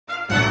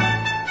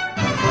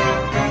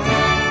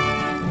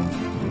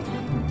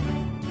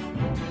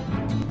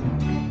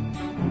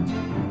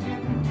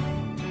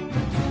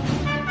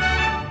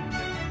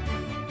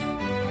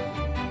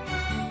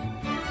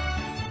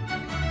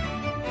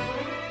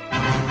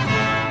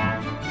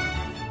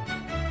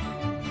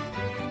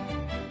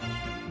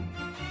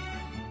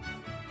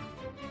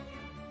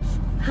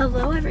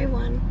Hello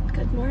everyone,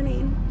 good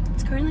morning.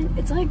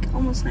 It's like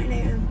almost 9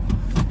 a.m.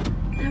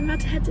 and I'm about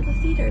to head to the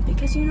theater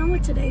because you know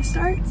what today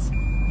starts?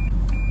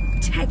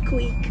 Tech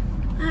Week.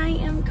 I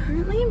am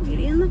currently in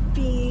Beauty and the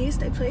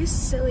Beast. I play a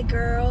silly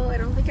girl. I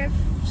don't think I've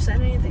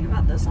said anything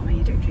about this on my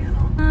YouTube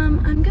channel.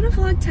 I'm gonna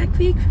vlog Tech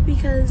Week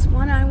because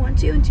one, I want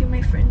to, and two,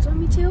 my friends want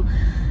me to.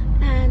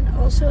 And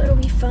also it'll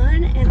be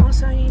fun, and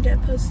also I need to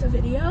post a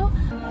video.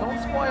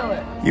 Don't spoil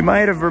it. You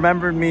might have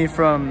remembered me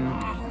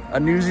from a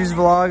Newsies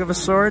vlog of a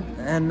sort,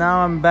 and now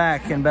I'm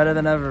back and better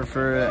than ever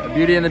for a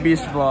Beauty and the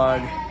Beast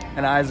vlog,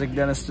 and Isaac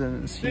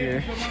Deniston is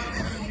here.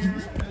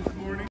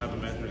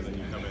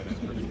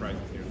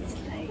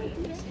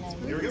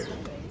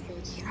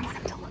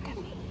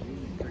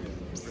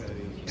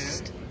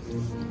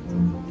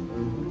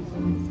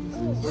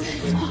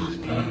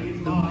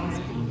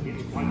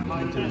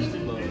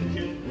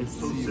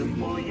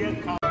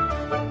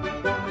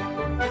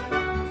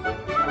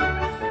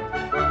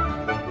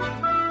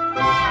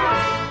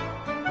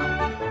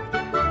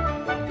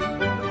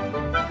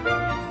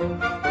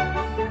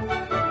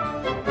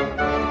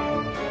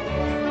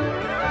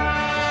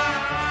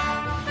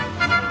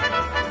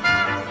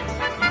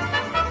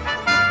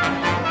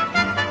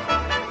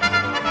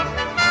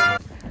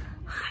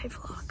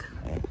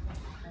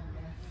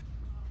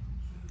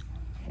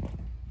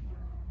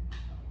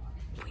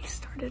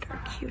 Our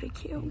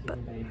Q2Q, but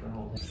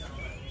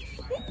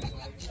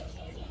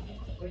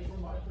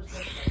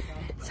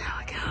that's how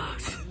it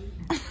goes.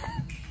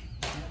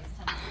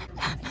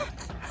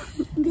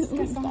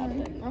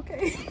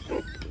 Okay.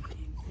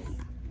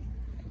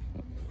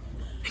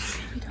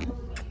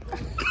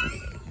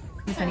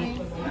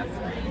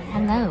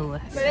 Hello,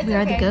 we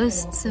are the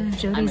ghosts of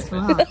Jody's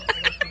vlog.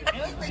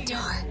 The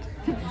dark.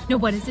 No,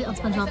 what is it on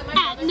SpongeBob?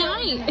 At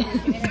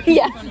night!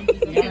 Yeah.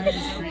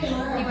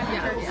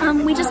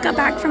 We just got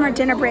back from our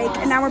dinner break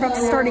and now we're about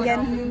to start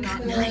again. How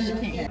did I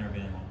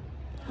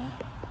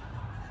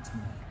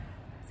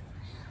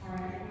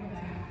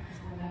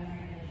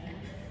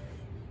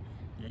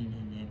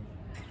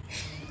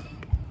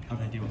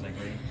do? Was I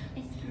great?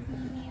 Is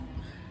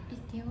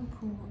there a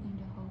pool in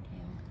the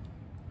hotel?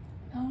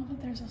 Oh, but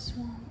there's a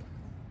swamp.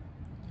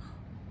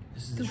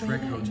 This is the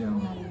Shrek Hotel.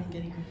 Not even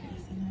getting your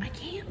face in it. I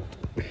can't.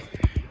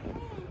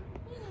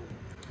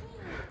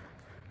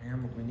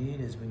 Ma'am, what we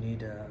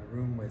need a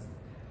room with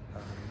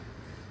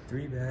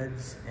 3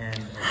 beds and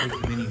a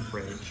big mini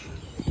fridge.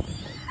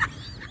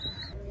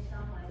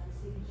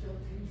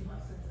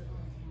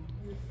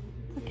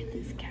 Look at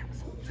these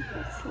capsule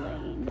people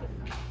slaying.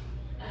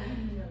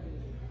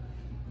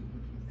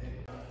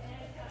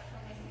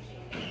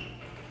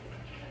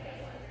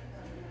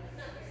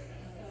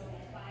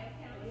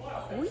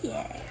 Oh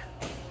yeah.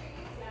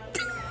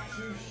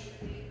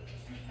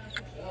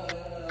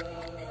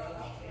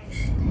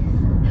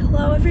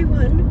 Hello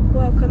everyone,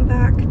 welcome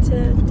back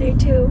to day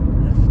 2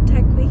 of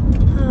Tech Week.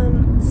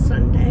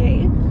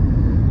 Sunday.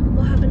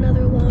 We'll have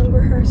another long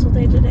rehearsal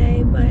day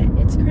today, but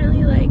it's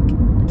currently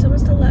it's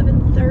almost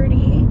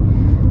 11:30.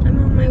 I'm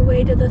on my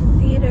way to the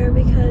theater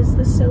because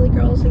the silly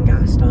girls and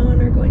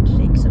Gaston are going to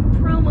take some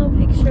promo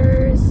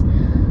pictures.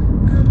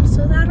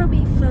 So that'll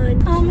be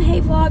fun.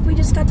 Hey vlog, we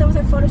just got done with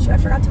our photo shoot. I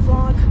forgot to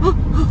vlog.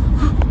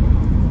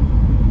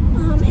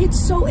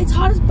 It's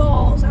hot as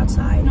balls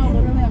outside. No,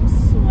 literally, I'm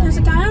sweating. There's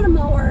a guy on a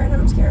mower and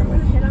I'm scared I'm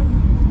gonna hit him.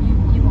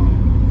 You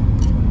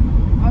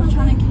won't. I was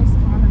trying to kiss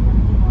Carmen when I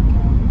didn't walk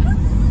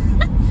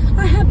out.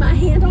 I had my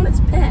hand on its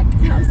peck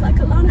and I was like,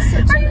 Alana's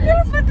such a... Are you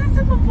gonna put this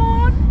in the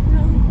vlog?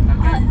 No.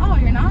 Okay. Oh,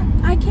 you're not?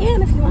 I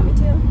can if you want me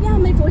to. Yeah,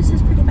 my voice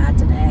is pretty bad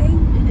today.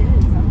 It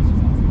is. I was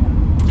just gonna say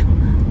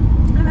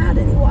that. I haven't had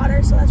any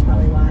water, so that's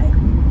probably why.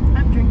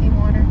 I'm drinking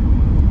water.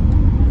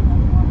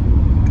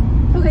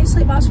 Okay,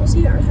 Slate Boss, we'll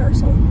see you at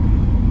rehearsal.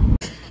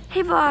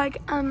 Hey vlog,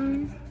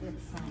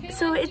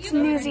 so it's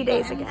Newsy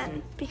days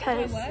again,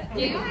 because...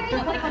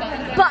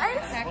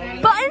 Buttons?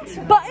 Buttons?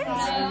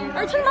 Buttons?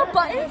 Are you talking about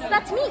Buttons?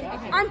 That's me.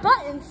 I'm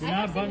Buttons. You're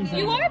not Buttons.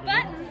 You are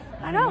Buttons.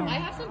 I know. I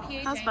have some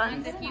PA How's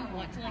Buttons? if you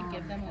want to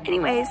give them a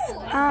Anyways,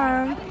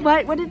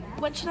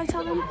 what should I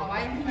tell them?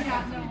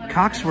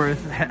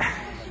 Coxworth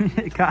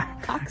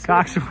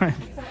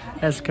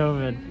has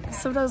COVID.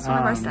 So does one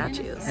of our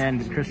statues.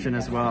 And Christian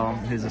as well,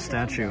 who's a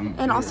statue.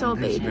 And also a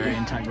who's baby. very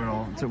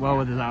integral to, well,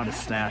 without a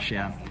stash,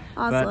 yeah.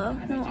 Oslo.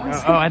 No,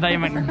 Oslo. Oh, I thought you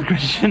meant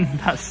Christian,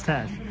 not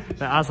stash.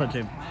 But Oslo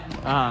too.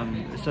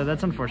 So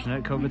that's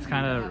unfortunate. COVID's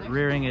kind of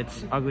rearing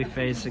its ugly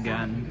face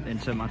again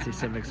into Muncie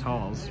Civic's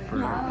halls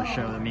for a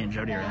show that me and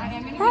Jody are in.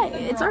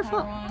 Hey, it's our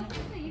fault.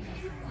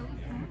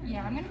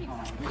 Yeah, I'm gonna be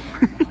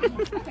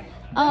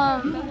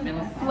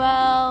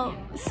Well,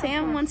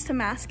 Sam wants to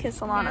mass kiss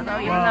Alana though,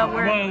 even though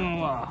we're...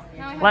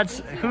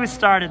 Who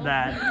started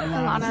that?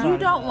 Alana. You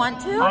don't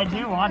want to? I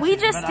do want to. We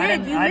just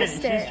did. You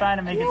missed it. She's trying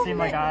to make it seem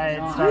like I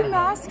started. You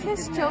mass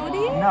kissed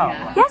Jody? No.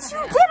 Yes,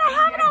 you did. I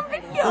have it on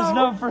video. There's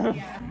no proof.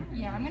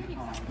 Yeah, I'm gonna be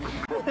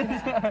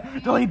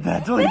Delete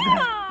that. Delete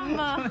that. Sam!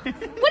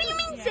 What do you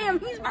mean, Sam?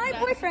 He's my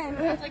boyfriend.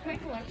 It's like my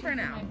collection for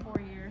now.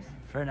 4 years.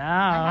 For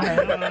now.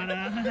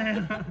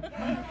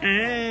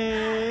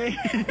 Hey.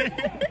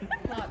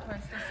 Plot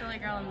twist, the silly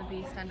girl and the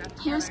beast end up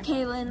Here's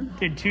together. Kaylin.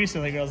 Dude, two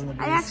silly girls in the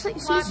beast. I actually,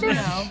 she's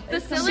just. The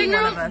silly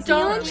girls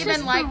don't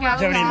even like Don't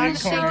Gaston. even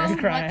She corner just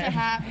crying. want to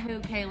have who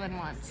Kaylin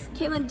wants.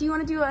 Kaylin, do you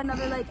want to do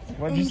another like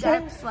What'd you say?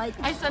 in-depth like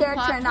I said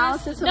character plot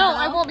analysis? of No, Belle?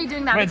 I won't be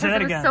doing that Wait, because say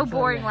that it was again, so say that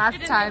boring again.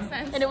 last time,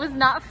 and it was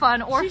not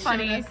fun or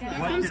funny.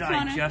 What did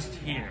I just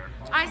hear?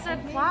 I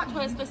said plot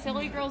twist, the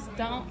silly girls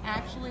don't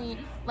actually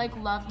like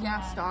love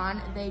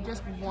Gaston. They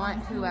just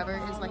want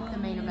whoever is like the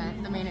main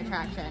event, the main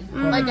attraction.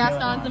 Like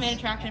Gaston's the main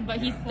attraction, but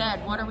he's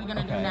dead. What are we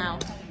gonna do now?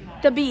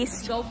 The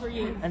Beast. Go for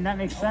you. And that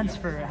makes sense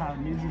for how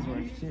newsies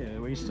work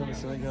too. Were you still the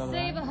silly girl?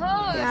 Save a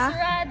horse, Yeah.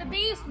 ride the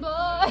beast,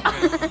 boy.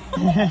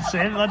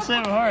 Let's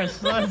save a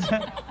horse.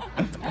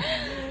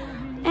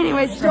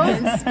 Anyways,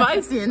 don't.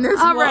 Spicy in this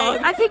All right,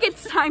 I think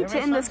it's time to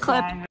end this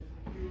clip.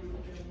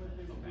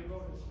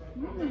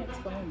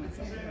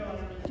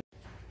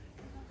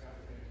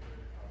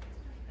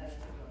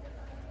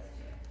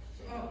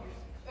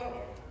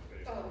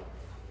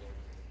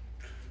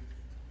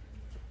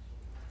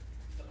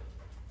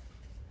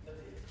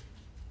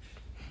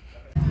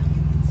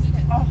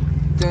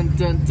 Dun,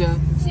 dun, dun.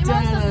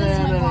 Dun,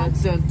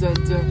 dun, dun,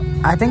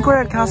 dun. I think we're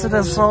at Casa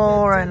del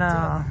Sol right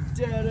now.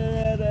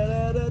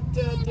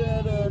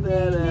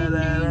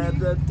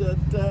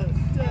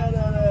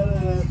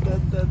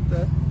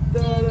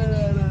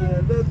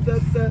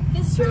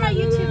 This is for my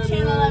YouTube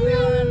channel,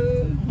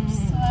 everyone.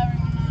 Just so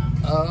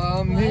everyone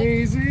knows.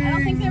 Amazing. I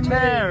don't think they're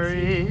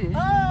Mary.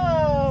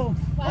 Oh!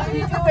 Why are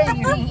you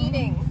doing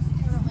eating?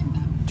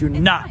 Do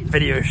not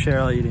video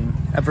Cheryl eating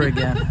ever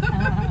again.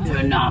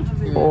 Do not.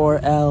 Or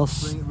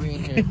else.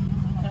 Bring it here.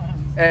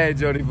 Hey,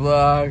 Jody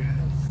Vlog.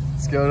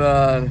 What's going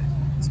on?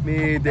 It's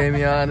me,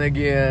 Damian,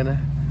 again.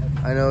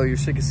 I know you're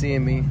sick of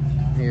seeing me.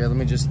 Here, let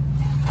me just...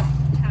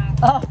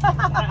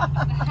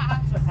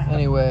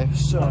 Anyway,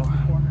 so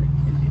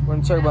we're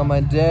gonna talk about my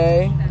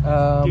day.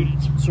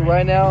 So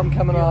right now I'm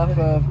coming off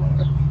of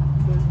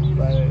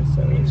Friday,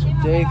 Saturday, so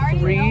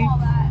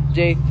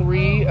day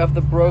three of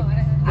the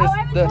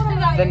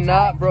the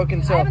not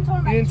broken toe.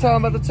 You didn't tell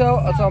him about the toe?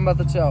 I'll tell him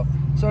about the toe.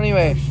 So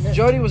anyway,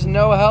 Jody was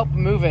no help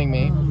moving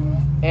me,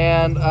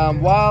 and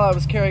while I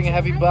was carrying a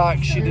heavy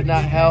box, she did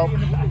not help,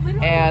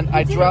 and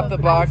I dropped the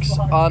box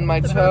on my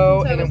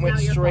toe, and it went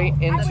straight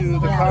into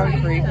the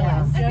concrete.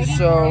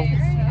 So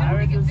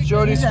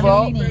Jody's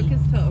fault.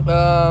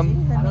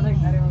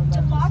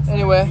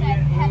 Anyway,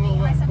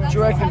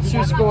 directed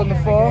to school in the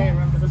fall,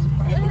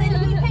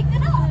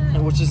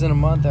 which is in a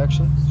month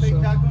actually.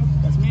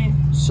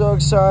 So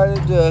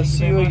excited to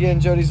see you again,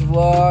 Jody's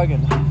vlog,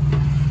 and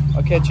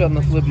I'll catch you on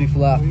the flippity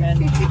flop.